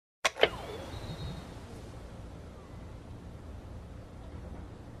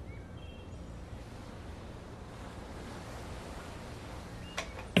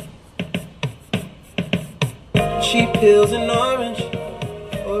She peels an orange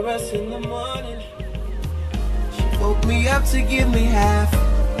for us in the morning. She woke me up to give me half.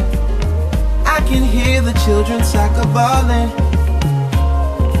 I can hear the children soccer balling,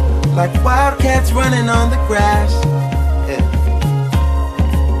 like wildcats running on the grass. Yeah.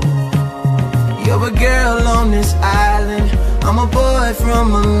 You're a girl on this island, I'm a boy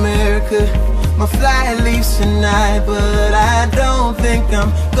from America. My flight leaves tonight, but I don't think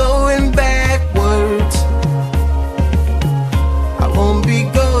I'm going backwards. I won't be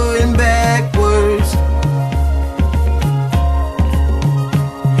going backwards.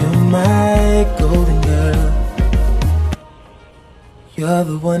 You're my golden girl. You're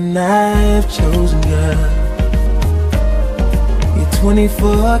the one I've chosen, girl. You're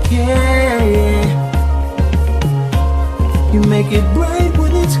 24K. You make it bright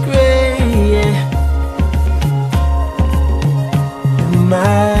when it's gray, yeah. You're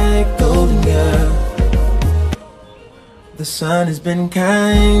my golden girl. The sun has been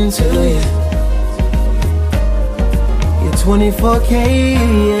kind to you. You're 24K,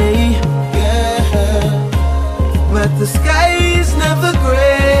 yeah. But the sky is never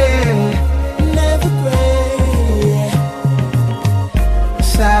gray, never gray.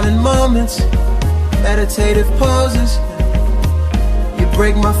 Silent moments, meditative poses. You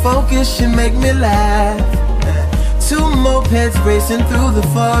break my focus, you make me laugh. Two mopeds racing through the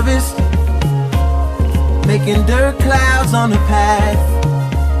forest, making dirt clouds on a path,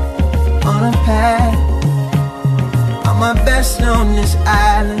 on a path. I'm my best on this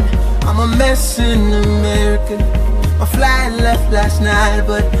island, I'm a mess in America. My flight left last night,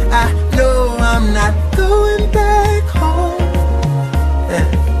 but I know I'm not going back home.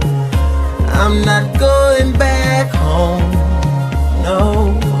 I'm not going back home,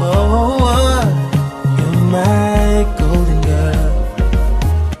 no. You're my golden girl.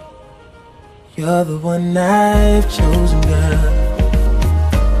 You're the one I've chosen, girl.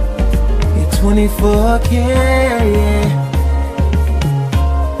 You're 24K, yeah.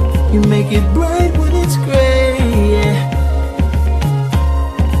 You make it bright when it's gray, yeah.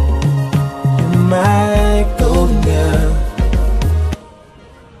 You're my golden girl.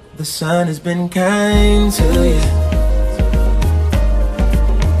 The sun has been kind to you.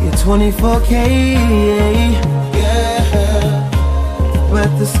 You're 24K, yeah. But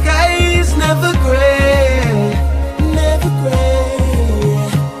the sky is never gray, never gray.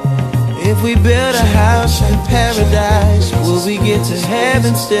 If we build a house in paradise, will we get to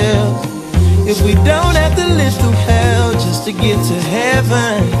heaven still? If we don't have to live through hell just to get to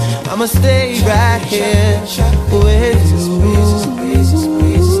heaven, I'ma stay right here with you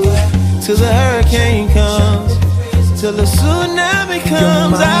till the hurricane comes, till the tsunami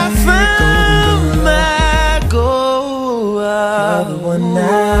comes. I found my goal. You're the one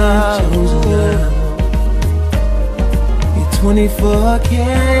I've chosen, girl. You're 24K.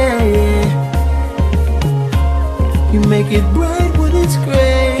 You make it bright when it's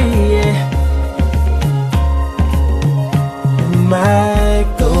gray, yeah. You're my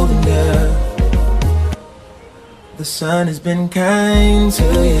golden girl. The sun has been kind to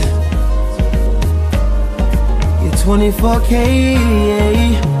you. You're 24K,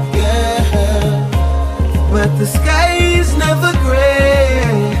 yeah. But the sky is never gray.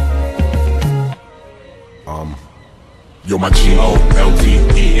 You're my GOLDENGIRL,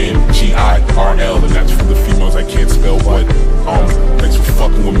 and that's for the females I can't spell, but thanks for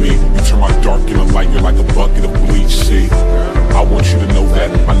fucking with me. You turn my dark into light, you're like a bucket of bleach, see. I want you to know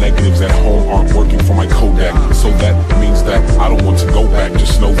that my negatives at home aren't working for my Kodak, so that means that I don't want to go back.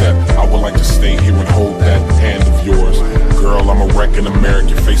 Just know that I would like to stay here and hold that hand of yours. Girl, I'm a wreck in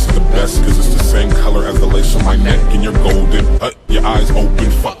American face is the best, cause it's the same color as the lace on my neck, and you're golden. Your eyes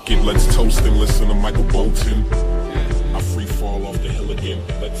open, fuck it, let's toast and listen to Michael Bolton. Fall off the hill again.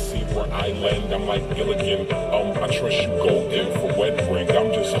 Let's see where I land. I'm like Gilligan. I trust you golden for wet ring.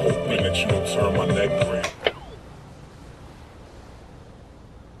 I'm just hoping that you don't turn my neck green.